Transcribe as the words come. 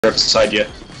beside you.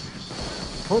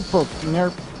 Poop, poop,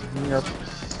 nerp, nerp.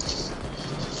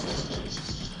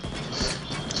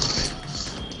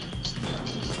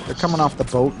 They're coming off the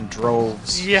boat in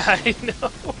droves. Yeah, I know.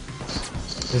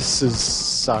 This is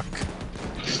suck.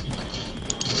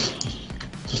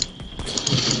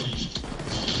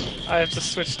 I have to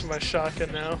switch to my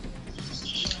shotgun now.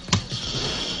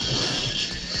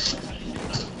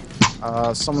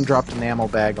 Someone dropped an ammo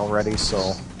bag already,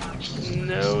 so...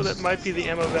 No, that might be the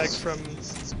ammo bag from...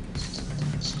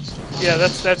 Yeah,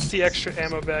 that's the extra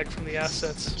ammo bag from the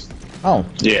assets. Oh.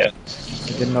 Yeah.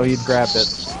 Didn't know you'd grabbed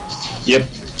it. Yep.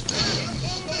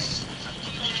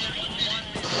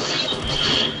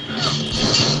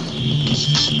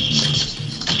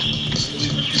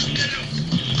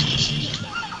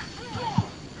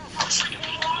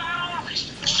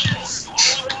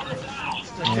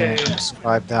 Okay. And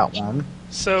survived that one.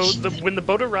 So when the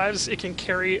boat arrives, it can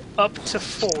carry up to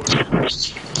 4.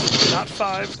 Not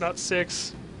 5, not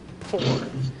 6, 4.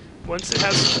 Once it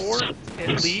has 4,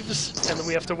 it leaves, and then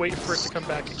we have to wait for it to come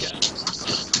back again.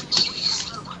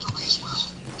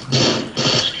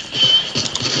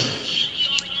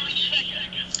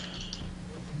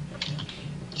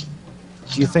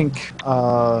 Do you think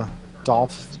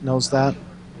Dolph knows that?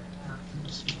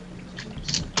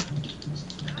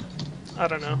 I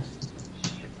don't know.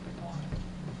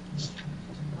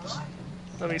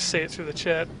 Let me say it through the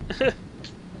chat.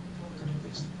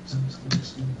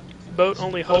 Boat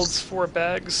only holds 4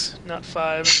 bags, not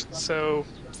 5, so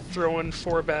throw in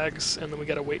 4 bags, and then we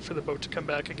gotta wait for the boat to come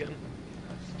back again.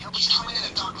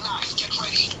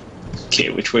 Okay,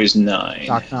 which way's 9?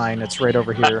 Dock 9, it's right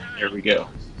over here. There we go.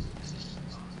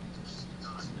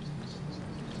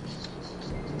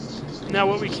 Now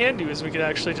what we can do is we could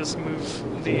actually just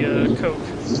move the coke,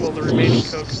 well, the remaining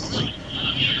coke,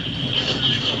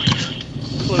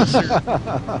 closer.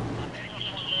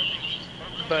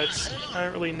 But I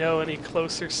don't really know any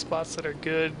closer spots that are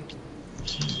good.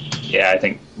 Yeah, I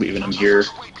think leaving them here.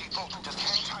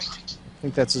 I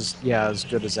think that's as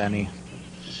good as any.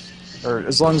 Or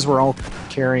as long as we're all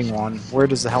carrying one. Where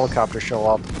does the helicopter show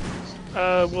up?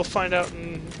 We'll find out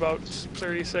in about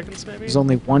 30 seconds, maybe? There's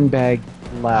only one bag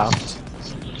left.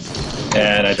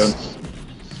 And I don't...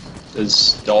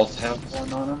 Does Dolph have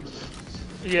one on him?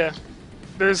 Yeah.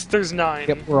 There's 9.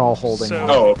 Yep, we're all holding So- one.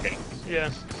 Oh, okay. Yeah.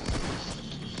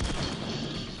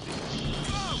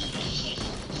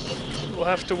 We'll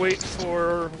have to wait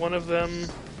for one of them,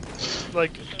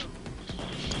 like...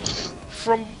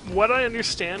 From what I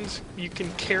understand, you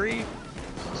can carry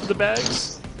the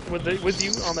bags with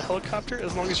you on the helicopter.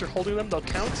 As long as you're holding them, they'll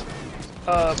count.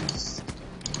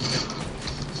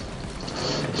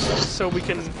 So we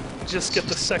can just get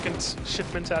the second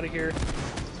shipment out of here,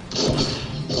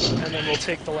 and then we'll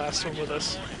take the last one with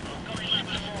us.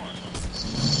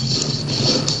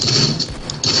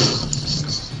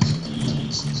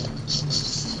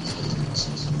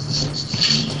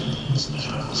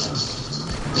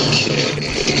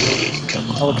 Okay, come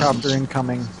on. Helicopter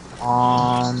incoming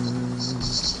on...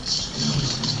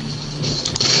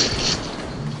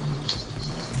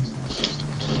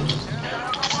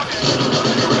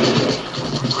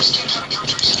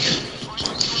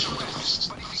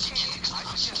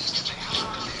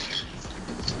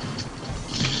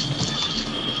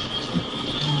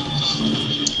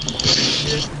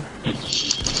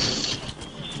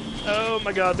 Oh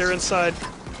my god, they're inside.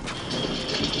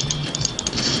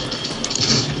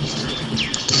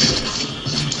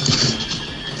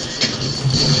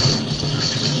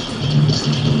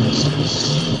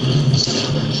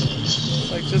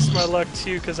 Like, just my luck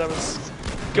too, because I was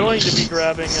going to be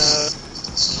grabbing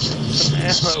some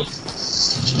ammo.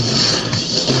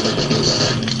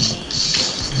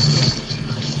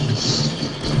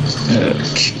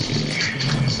 Okay.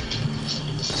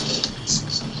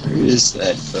 Where is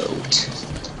that boat?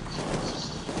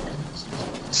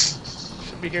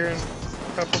 Should be here in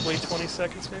probably 20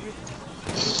 seconds, maybe.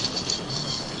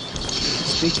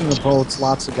 Speaking of boats,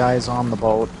 lots of guys on the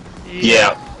boat.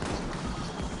 Yeah.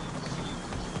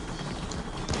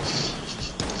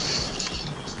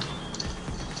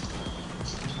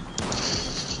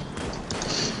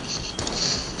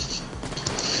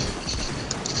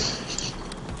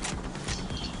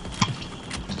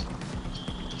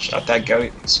 Shot that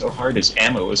guy so hard his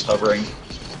ammo was hovering.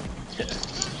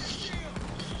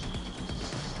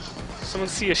 Someone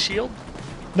see a shield?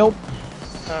 Nope.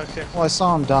 Okay. Well, I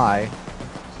saw him die.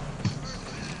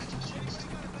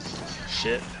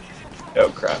 Shit. Oh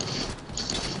crap.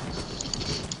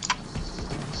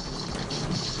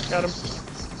 Got him.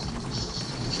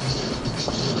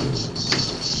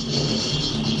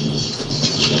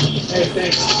 Hey,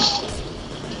 thanks.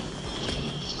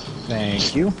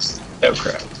 Thank you. Oh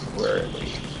crap, where are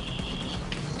we?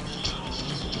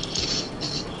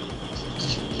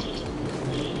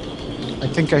 I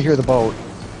think I hear the boat.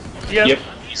 Yep.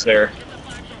 It's there.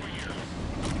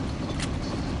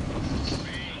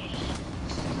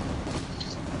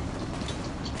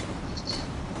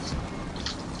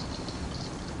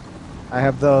 I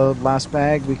have the last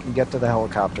bag. We can get to the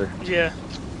helicopter. Yeah.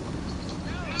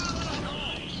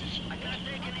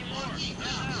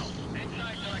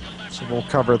 So we'll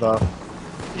cover the...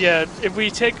 Yeah, if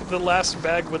we take the last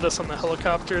bag with us on the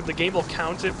helicopter, the game will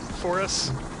count it for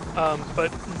us, but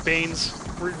Bane's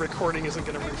recording isn't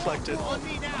going to reflect it. I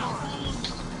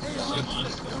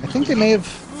think they may have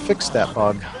fixed that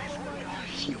bug.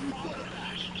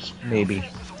 Maybe.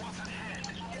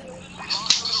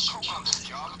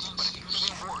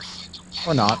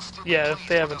 Or not. Yeah,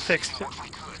 they haven't fixed it.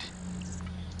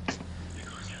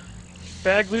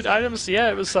 Bag loot items,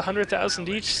 yeah, it was 100,000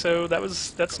 each, so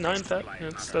that's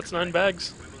 9,000. That's 9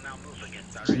 bags.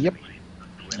 Yep.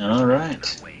 All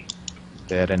right.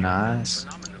 Very nice.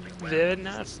 Very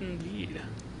nice indeed.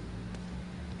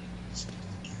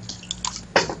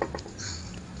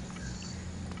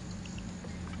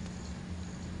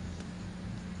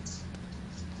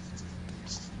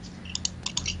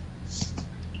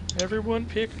 Everyone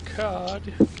pick a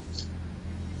card.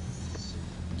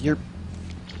 You're...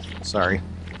 Sorry.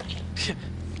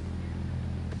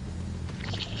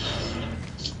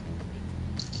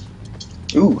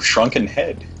 Ooh, shrunken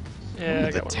head. Yeah,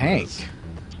 I the got one of tank. those.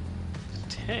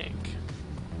 Tank.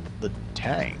 The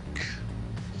tank.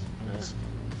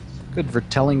 Good for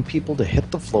telling people to hit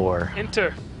the floor.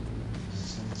 Enter.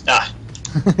 Ah,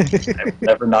 I will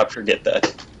never not forget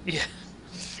that. Yeah.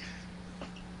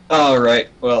 All right.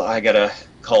 Well, I gotta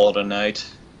call it a night.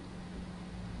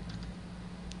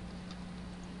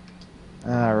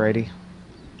 Alrighty.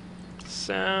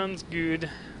 Sounds good.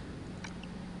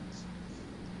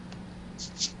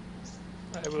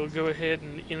 I will go ahead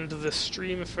and end the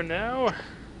stream for now.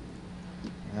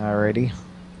 Alrighty.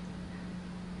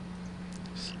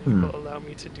 So it will allow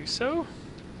me to do so.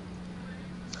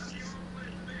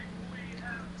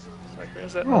 Like,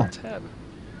 where's that little tab?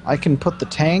 I can put the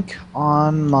tank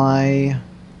on my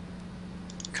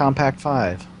Compact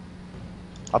 5.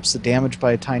 Ups the damage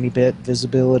by a tiny bit,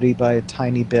 visibility by a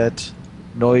tiny bit,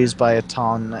 noise by a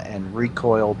ton, and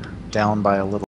recoil down by a little.